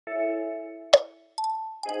Need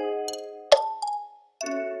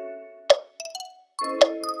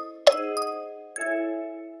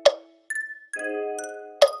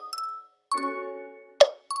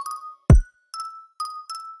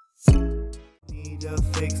to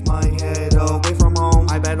fix my head away from home.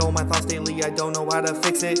 I battle my thoughts daily, I don't know how to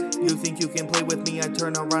fix it. You think you can play with me, I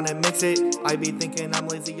turn around and mix it. I be thinking I'm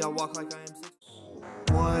lazy, I walk like I am sick.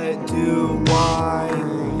 What do I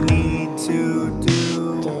need to do?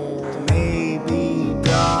 Maybe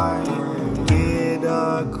die, get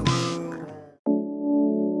a crew.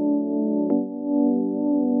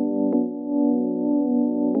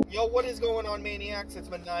 Yo, what is going on, Maniacs? It's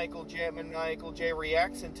Maniacal J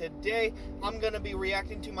Reacts, and today I'm going to be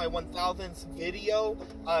reacting to my 1000th video.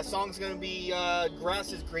 Song's going to be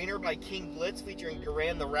Grass is Greener by King Blitz featuring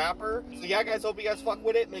Durand the rapper. So yeah, guys, hope you guys fuck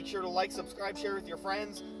with it. Make sure to like, subscribe, share with your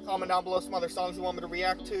friends. Comment down below some other songs you want me to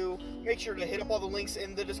react to. Make sure to hit up all the links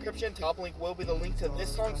in the description. Top link will be the link to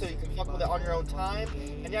this song so you can fuck with it on your own time.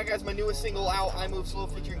 And yeah, guys, my newest single out, I Move Slow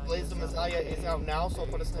featuring Blitz the Meziah, is out now, so I'll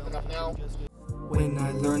put a snippet up now. When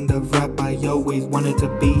I learned to rap, I always wanted to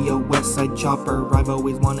be a West Side chopper. I've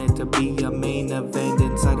always wanted to be a main event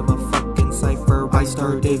inside of a fucking cypher. I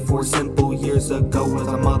started 4 simple years ago as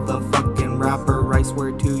a motherfucking rapper. I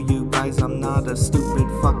swear to you guys, I'm not a stupid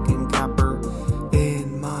fucking capper.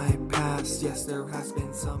 In my past, yes, there has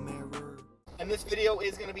been some error. And this video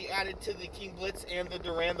is going to be added to the King Blitz and the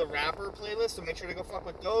Durand the rapper playlist, so make sure to go fuck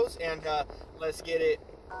with those, and let's get it.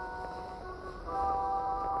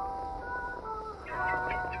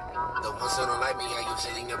 The ones who don't like me, I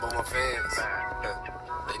usually never want fans.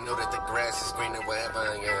 They know that the grass is greener wherever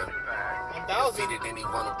I am. Defeated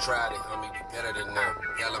anyone who tried it, homie, be better than them.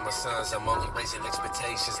 Y'all are my sons, I'm only raising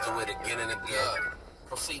expectations, do it again and again.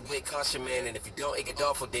 Proceed with caution, man, and if you don't, it get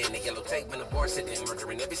awful then. The yellow tape when the bar sitting,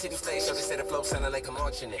 murdering every city stage, so they say the flow sounding like I'm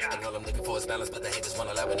marching it. And all I'm looking for is balance, but the haters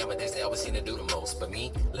wanna lie, but nowadays they always seem to do the most. But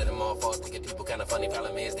me, let them all fall, thinking people kinda funny,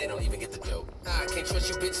 problem is they don't even get the joke. I can't trust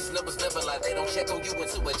you bitches, numbers never lie, they don't check on you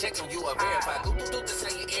until a check on you are verified. Do, this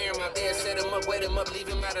how you air my bed, set them up, wait them up, leave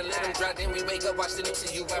them out and let them dry. Then we wake up, watch the news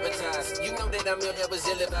and you advertise. You know that I'm ill, that was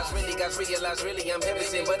ill if I really got realized, really I'm heaven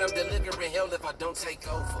sent, but I'm delivering hell if I don't take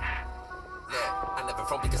over. Yeah, I never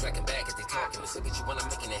front because I can back if they talking. Let's look at you when I'm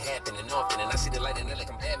making it happen and often. And I see the light in there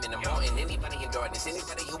like I'm Batman. I'm haunting anybody in darkness.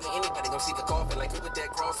 Anybody who with anybody gon' see the coffin like who with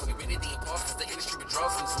that cross. So we ready the imposters, the industry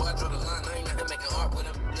withdraws from. So I draw the line, I ain't nothing making art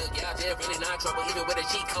with them. Look, y'all there really not trouble. Even with a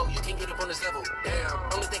cheat code, you can't get up on this level.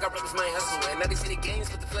 Damn, only thing I rep is my hustle. And now they see the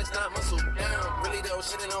games, but the flex not muscle. Damn, really though,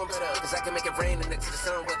 shit ain't on better. Cause I can make it rain and next to the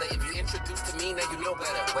sun weather. If you introduced to me, now you know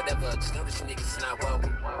better. Whatever, just know that you niggas is not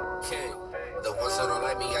welcome. Okay. The ones who don't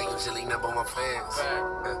like me, I usually number one fans.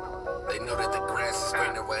 They know that the grass is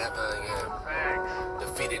greener wherever I am.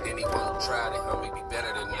 Defeated anyone who tried it, homie, be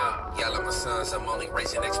better than them. Y'all are my sons, I'm only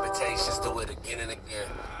raising expectations, do it again and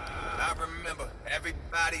again. I remember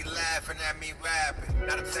everybody laughing at me rapping.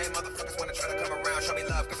 Now them same motherfuckers wanna try to come around, show me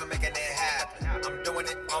love cause I'm making it happen. I'm doing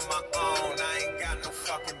it on my own, I ain't got no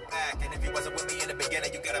fucking back. And if you wasn't with me in the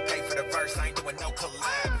beginning, you gotta pay for the verse, I ain't doing no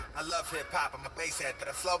collab. I love hip-hop, I'm a bass head, but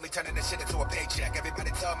I'm slowly turning this shit into a paycheck. Everybody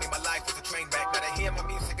told me my life was a train wreck. Now they hear my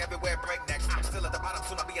music everywhere breaknecks. I'm still at the bottom,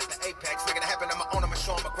 soon I'll be at the apex. Making it happen on my own, I'ma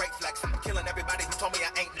show them a great flex. I'm killing everybody who told me I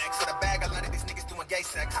ain't next. For the bag, a lot of these niggas doing gay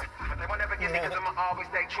sex. But they won't ever get me cause I'ma always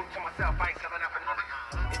stay true to myself. I ain't selling out for nothing.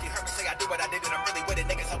 If you heard me say I do what I did, then I'm really with it.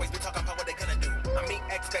 Niggas always be talking about what they gonna do. I meet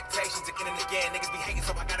expectations again and again. Niggas be hating,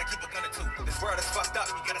 so I gotta keep it gunning too. This world is fucked up,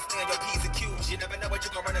 you gotta stay on your P's and Q's. You never know what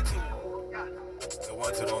you gon' run into. The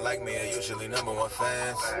ones who don't like me are usually number one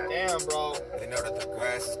fans. Damn, bro. They know that the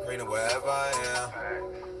grass is greener wherever I am.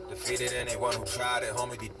 Defeated anyone who tried it,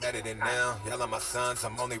 homie, be better than now. Y'all are my sons,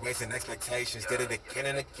 I'm only raising expectations. Did it again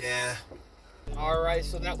and again. Alright,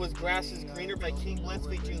 so that was Grass is Greener by King Blitz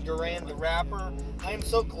featuring Durand the rapper. I am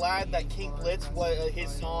so glad that King Blitz, his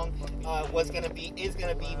song is gonna be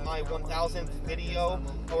my 1000th video,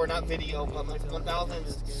 or not video, but my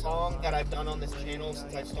 1000th song that I've done on this channel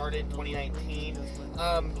since I started in 2019.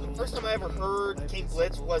 The first time I ever heard King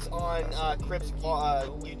Blitz was on Crip's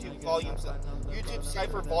YouTube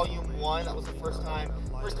Cypher Volume 1. That was the first time.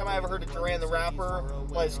 First time I ever heard of Durand the rapper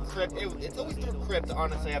was Crip. It's always through Crip,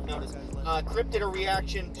 honestly, I've noticed. Crip did a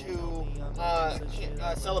reaction to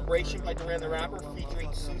Celebration by Durand the rapper featuring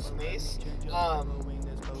Seuss Mace.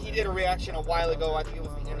 he did a reaction a while ago. I think it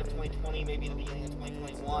was the end of 2020, maybe the beginning of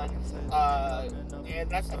 2021. And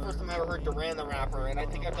that's the first time I ever heard Durand the rapper. And I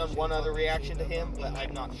think I've done one other reaction to him, but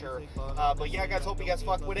I'm not sure. But yeah, guys, hope you guys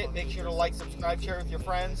fuck with it. Make sure to like, subscribe, share with your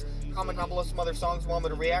friends. Comment down below some other songs you want me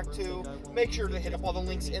to react to. Make sure to hit up all the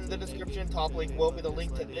links in the description. Top link will be the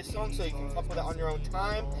link to this song, so you can fuck with it on your own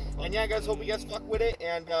time. And yeah, guys, hope you guys fuck with it.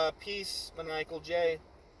 And peace, Maniacal J.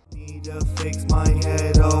 Need to fix my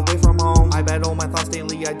head away from home. I battle my thoughts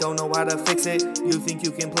daily, I don't know how to fix it. You think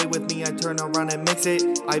you can play with me, I turn around and mix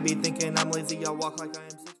it. I be thinking I'm lazy, I walk like I am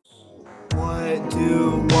 6. What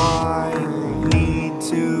do I need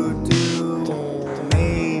to do?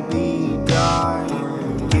 Maybe die,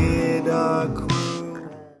 get a crew.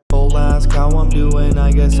 People ask how I'm doing,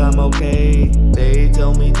 I guess I'm okay. They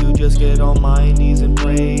tell me to just get on my knees and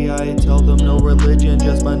pray. I tell them no religion,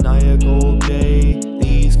 just Maniacal J.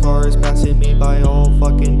 These cars passing me by all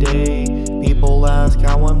fucking day. People ask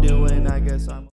how I'm doing, I guess I'm